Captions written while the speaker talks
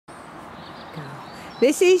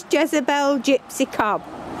This is Jezebell Gypsy Cob.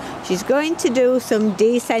 She's going to do some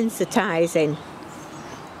desensitising.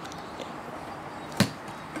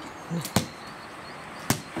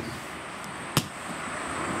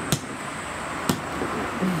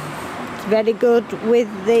 It's very good with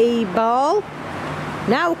the ball.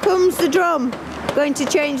 Now comes the drum. Going to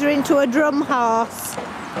change her into a drum horse.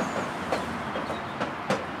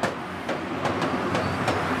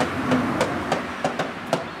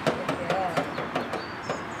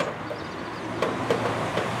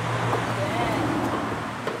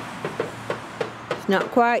 She's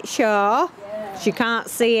not quite sure. She can't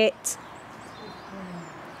see it.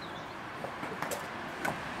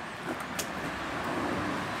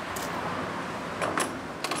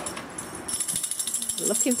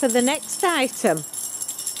 Looking for the next item.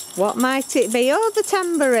 What might it be? Oh, the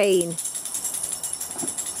tambourine.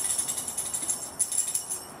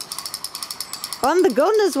 On the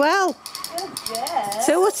gun as well. Good girl.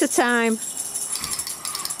 2 at a time.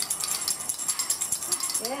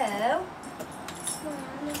 Girl.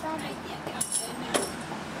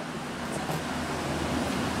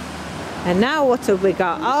 And now what have we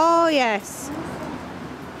got? Oh yes.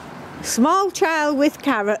 Small child with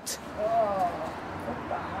carrot. Oh,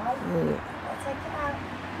 goodbye. I'll take it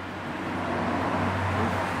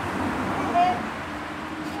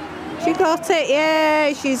out. She got it,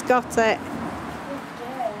 yeah, she's got it. Good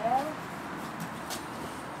girl.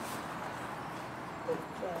 Good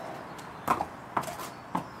girl.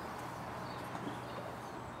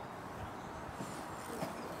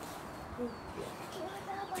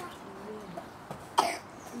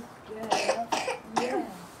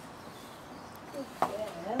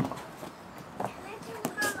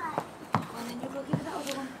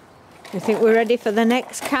 I think we're ready for the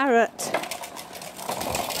next carrot. She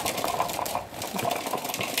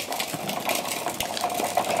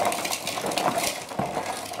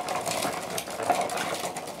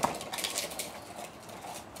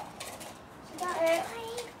got it.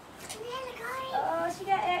 Oh, she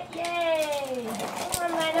got it. Yay. Come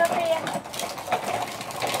on, line over here.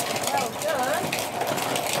 Well done.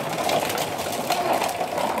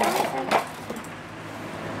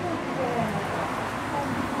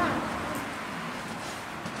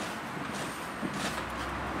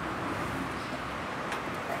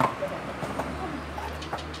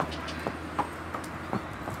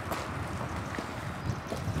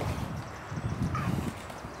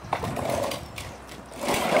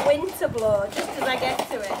 Winter blow, just as I get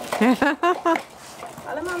to it.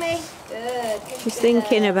 Hello, Mummy. Good. She's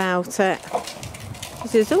thinking about it. She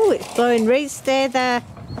says, oh, it's blowing. Reese, stay there.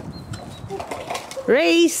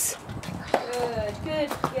 Reese. Good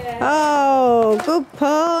girl. Oh, good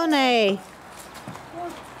pony.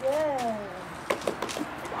 Good girl.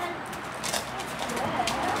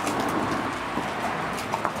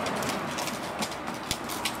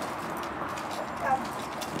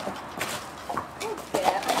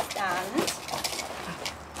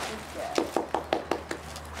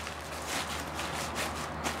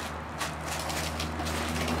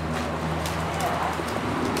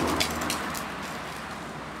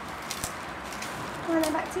 Come on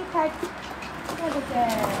then, back to your peg. There we go.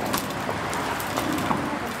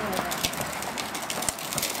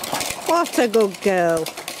 What a good girl.